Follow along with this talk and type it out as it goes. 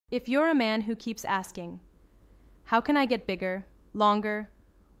If you're a man who keeps asking, how can I get bigger, longer,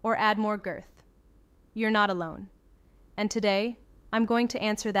 or add more girth? You're not alone. And today, I'm going to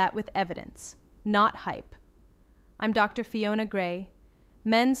answer that with evidence, not hype. I'm Dr. Fiona Grey,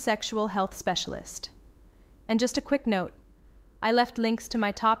 men's sexual health specialist. And just a quick note, I left links to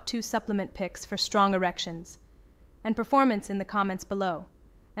my top 2 supplement picks for strong erections and performance in the comments below,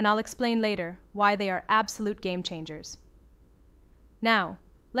 and I'll explain later why they are absolute game changers. Now,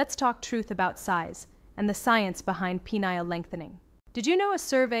 let's talk truth about size and the science behind penile lengthening. Did you know a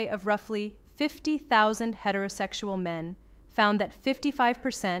survey of roughly 50,000 heterosexual men found that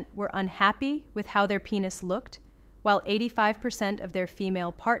 55% were unhappy with how their penis looked, while 85% of their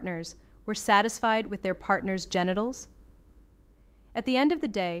female partners were satisfied with their partner's genitals? At the end of the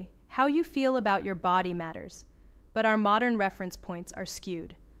day, how you feel about your body matters, but our modern reference points are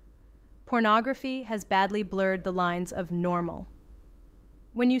skewed. Pornography has badly blurred the lines of normal.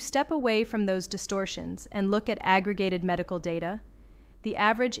 When you step away from those distortions and look at aggregated medical data, the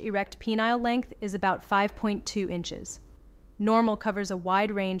average erect penile length is about 5.2 inches. Normal covers a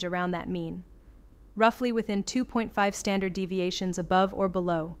wide range around that mean, roughly within 2.5 standard deviations above or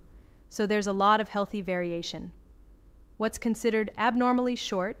below, so there's a lot of healthy variation. What's considered abnormally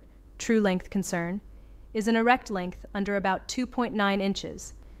short, true length concern, is an erect length under about 2.9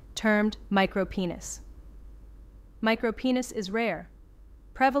 inches, termed micropenis. Micropenis is rare.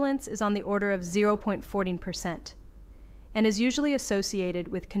 Prevalence is on the order of 0.14% and is usually associated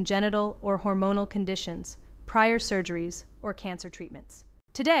with congenital or hormonal conditions, prior surgeries, or cancer treatments.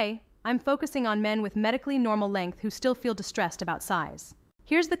 Today, I'm focusing on men with medically normal length who still feel distressed about size.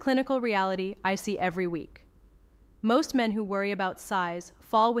 Here's the clinical reality I see every week. Most men who worry about size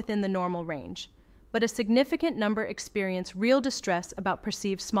fall within the normal range, but a significant number experience real distress about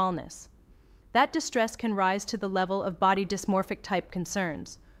perceived smallness. That distress can rise to the level of body dysmorphic type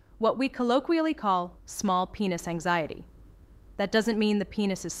concerns, what we colloquially call small penis anxiety. That doesn't mean the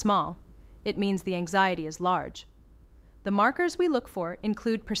penis is small, it means the anxiety is large. The markers we look for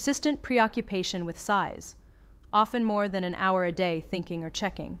include persistent preoccupation with size, often more than an hour a day thinking or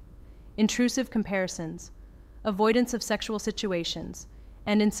checking, intrusive comparisons, avoidance of sexual situations,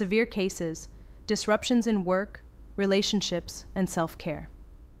 and in severe cases, disruptions in work, relationships, and self-care.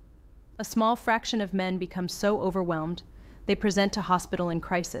 A small fraction of men become so overwhelmed, they present to hospital in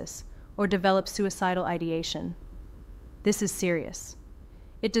crisis or develop suicidal ideation. This is serious.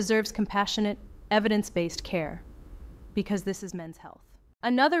 It deserves compassionate, evidence-based care, because this is men's health.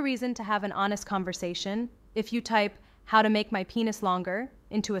 Another reason to have an honest conversation, if you type, "how to make my penis longer,"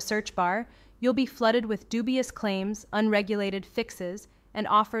 into a search bar, you'll be flooded with dubious claims, unregulated fixes, and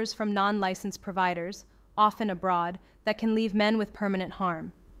offers from non-licensed providers, often abroad, that can leave men with permanent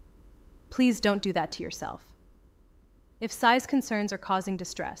harm. Please don't do that to yourself. If size concerns are causing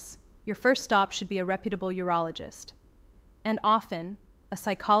distress, your first stop should be a reputable urologist, and often a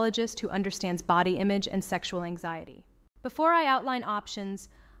psychologist who understands body image and sexual anxiety. Before I outline options,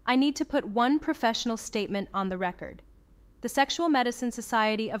 I need to put one professional statement on the record. The Sexual Medicine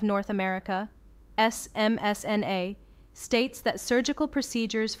Society of North America, SMSNA, states that surgical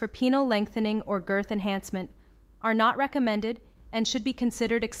procedures for penile lengthening or girth enhancement are not recommended and should be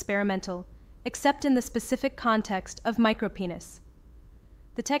considered experimental, except in the specific context of micropenis.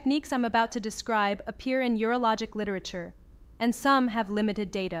 The techniques I'm about to describe appear in urologic literature, and some have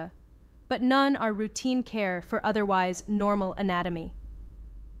limited data, but none are routine care for otherwise normal anatomy.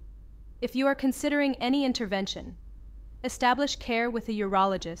 If you are considering any intervention, establish care with a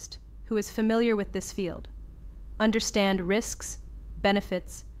urologist who is familiar with this field, understand risks,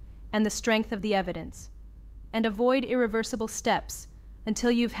 benefits, and the strength of the evidence, and avoid irreversible steps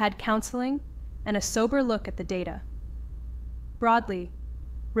until you've had counseling and a sober look at the data. Broadly,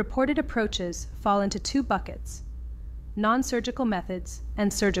 reported approaches fall into 2 buckets: non-surgical methods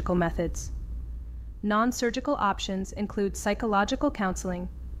and surgical methods. Non-surgical options include psychological counseling,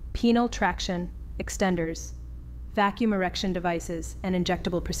 penile traction, extenders, vacuum erection devices, and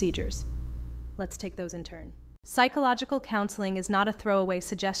injectable procedures. Let's take those in turn. Psychological counseling is not a throwaway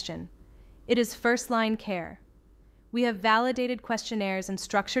suggestion. It is first-line care. We have validated questionnaires and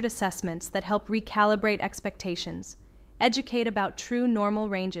structured assessments that help recalibrate expectations, educate about true normal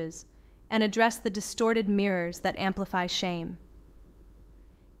ranges, and address the distorted mirrors that amplify shame.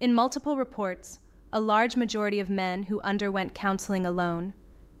 In multiple reports, a large majority of men who underwent counseling alone,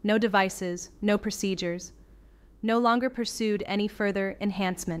 no devices, no procedures, no longer pursued any further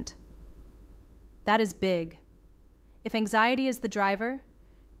enhancement. That is big. If anxiety is the driver,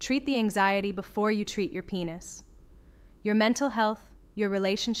 treat the anxiety before you treat your penis. Your mental health, your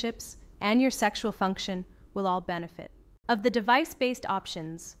relationships, and your sexual function will all benefit. Of the device-based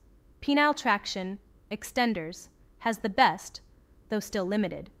options, Penile traction, extenders, has the best, though still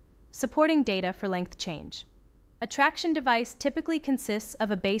limited, supporting data for length change. A traction device typically consists of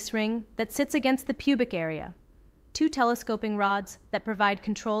a base ring that sits against the pubic area, two telescoping rods that provide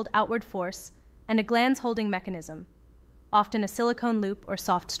controlled outward force, and a glans-holding mechanism, often a silicone loop or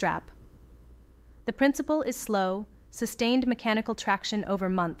soft strap. The principle is slow, sustained mechanical traction over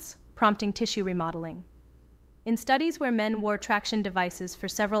months, prompting tissue remodeling. In studies where men wore traction devices for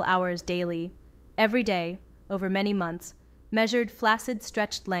several hours daily, every day, over many months, measured flaccid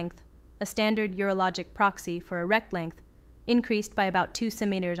stretched length, a standard urologic proxy for erect length, increased by about 2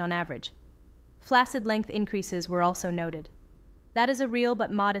 centimeters on average. Flaccid length increases were also noted. That is a real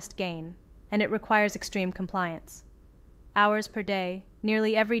but modest gain, and it requires extreme compliance. Hours per day,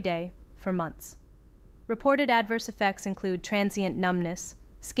 nearly every day, for months. Reported adverse effects include transient numbness,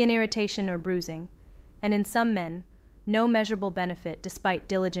 skin irritation or bruising, and in some men, no measurable benefit despite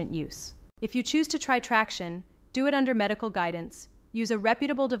diligent use. If you choose to try traction, do it under medical guidance, use a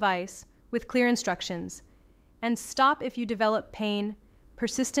reputable device with clear instructions, and stop if you develop pain,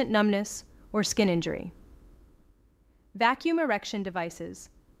 persistent numbness, or skin injury. Vacuum erection devices,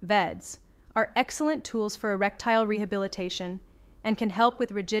 VEDs, are excellent tools for erectile rehabilitation and can help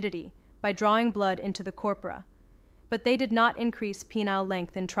with rigidity by drawing blood into the corpora, but they did not increase penile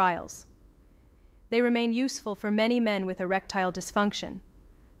length in trials. They remain useful for many men with erectile dysfunction.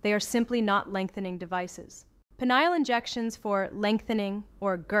 They are simply not lengthening devices. Penile injections for lengthening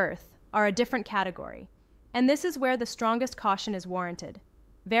or girth are a different category, and this is where the strongest caution is warranted.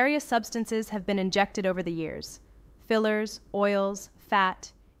 Various substances have been injected over the years: fillers, oils,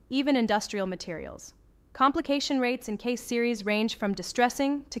 fat, even industrial materials. Complication rates in case series range from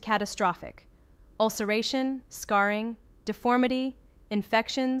distressing to catastrophic: ulceration, scarring, deformity,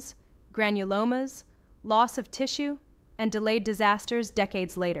 infections, granulomas, loss of tissue, and delayed disasters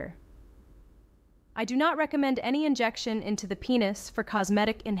decades later. I do not recommend any injection into the penis for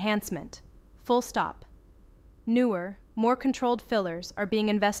cosmetic enhancement. Full stop. Newer, more controlled fillers are being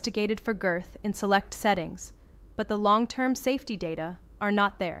investigated for girth in select settings, but the long-term safety data are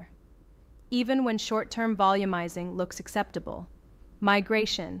not there. Even when short-term volumizing looks acceptable,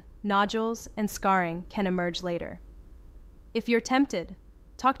 migration, nodules, and scarring can emerge later. If you're tempted,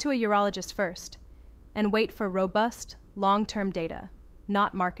 talk to a urologist first, and wait for robust, long-term data,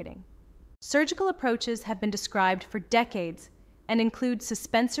 not marketing. Surgical approaches have been described for decades and include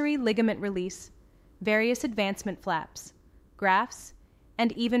suspensory ligament release, various advancement flaps, grafts,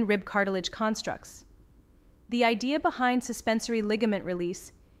 and even rib cartilage constructs. The idea behind suspensory ligament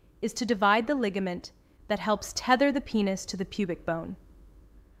release is to divide the ligament that helps tether the penis to the pubic bone.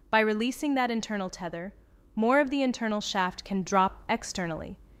 By releasing that internal tether, more of the internal shaft can drop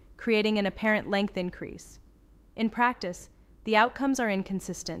externally, creating an apparent length increase. In practice, the outcomes are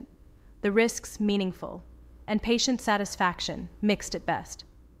inconsistent, the risks meaningful, and patient satisfaction mixed at best.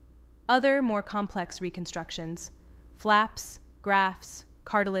 Other, more complex reconstructions, flaps, grafts,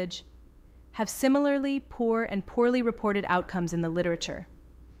 cartilage, have similarly poor and poorly reported outcomes in the literature.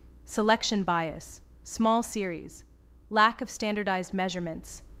 Selection bias, small series, lack of standardized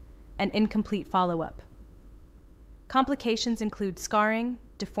measurements, and incomplete follow-up. Complications include scarring,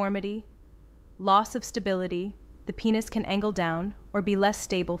 deformity, loss of stability, the penis can angle down or be less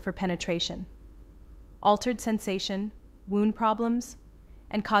stable for penetration, altered sensation, wound problems,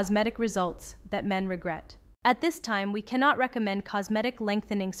 and cosmetic results that men regret. At this time, we cannot recommend cosmetic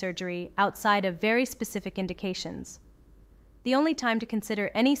lengthening surgery outside of very specific indications. The only time to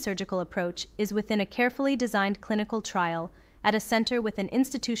consider any surgical approach is within a carefully designed clinical trial at a center with an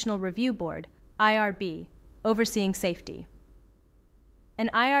institutional review board, IRB, overseeing safety. An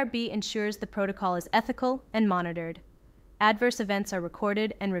IRB ensures the protocol is ethical and monitored, adverse events are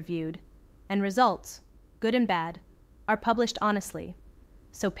recorded and reviewed, and results, good and bad, are published honestly,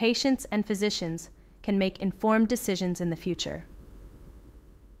 so patients and physicians can make informed decisions in the future.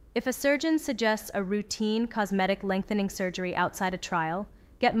 If a surgeon suggests a routine cosmetic lengthening surgery outside a trial,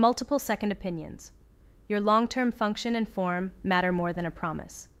 get multiple second opinions. Your long-term function and form matter more than a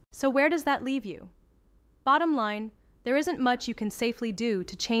promise. So where does that leave you? Bottom line, there isn't much you can safely do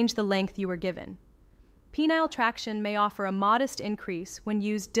to change the length you were given. Penile traction may offer a modest increase when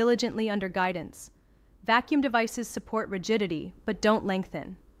used diligently under guidance. Vacuum devices support rigidity, but don't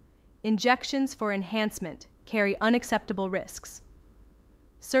lengthen. Injections for enhancement carry unacceptable risks.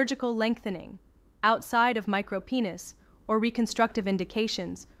 Surgical lengthening, outside of micropenis or reconstructive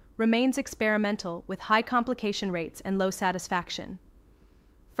indications, remains experimental with high complication rates and low satisfaction.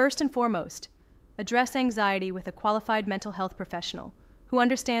 First and foremost, address anxiety with a qualified mental health professional who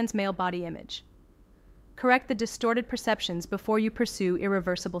understands male body image. Correct the distorted perceptions before you pursue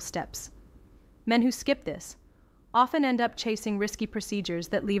irreversible steps. Men who skip this often end up chasing risky procedures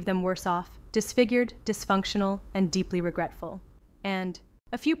that leave them worse off, disfigured, dysfunctional, and deeply regretful. And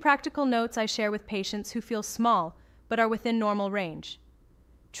a few practical notes I share with patients who feel small but are within normal range.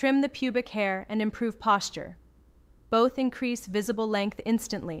 Trim the pubic hair and improve posture. Both increase visible length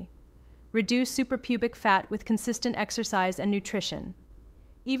instantly. Reduce suprapubic fat with consistent exercise and nutrition.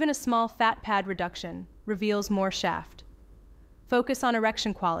 Even a small fat pad reduction reveals more shaft. Focus on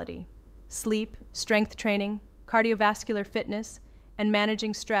erection quality. Sleep, strength training, cardiovascular fitness, and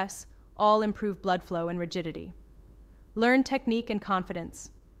managing stress all improve blood flow and rigidity. Learn technique and confidence.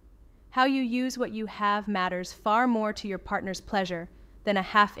 How you use what you have matters far more to your partner's pleasure than a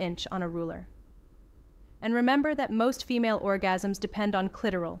half-inch on a ruler. And remember that most female orgasms depend on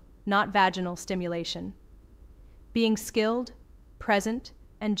clitoral, not vaginal stimulation. Being skilled, present,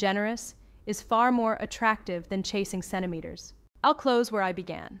 and generous is far more attractive than chasing centimeters. I'll close where I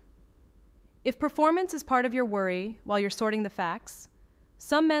began. If performance is part of your worry while you're sorting the facts,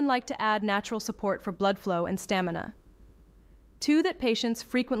 some men like to add natural support for blood flow and stamina. Two that patients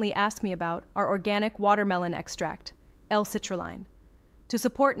frequently ask me about are organic watermelon extract, L-Citrulline, to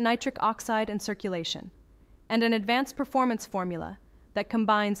support nitric oxide and circulation, and an advanced performance formula that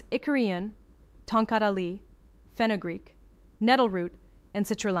combines icariin, tongkat, fenugreek, nettle root, and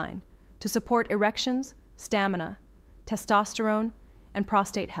citrulline to support erections, stamina, testosterone, and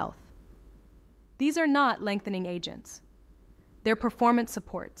prostate health. These are not lengthening agents. They're performance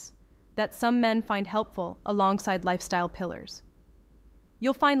supports that some men find helpful alongside lifestyle pillars.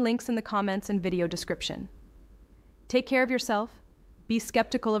 You'll find links in the comments and video description. Take care of yourself, be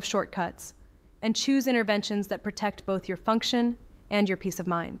skeptical of shortcuts, and choose interventions that protect both your function and your peace of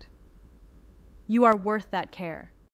mind. You are worth that care.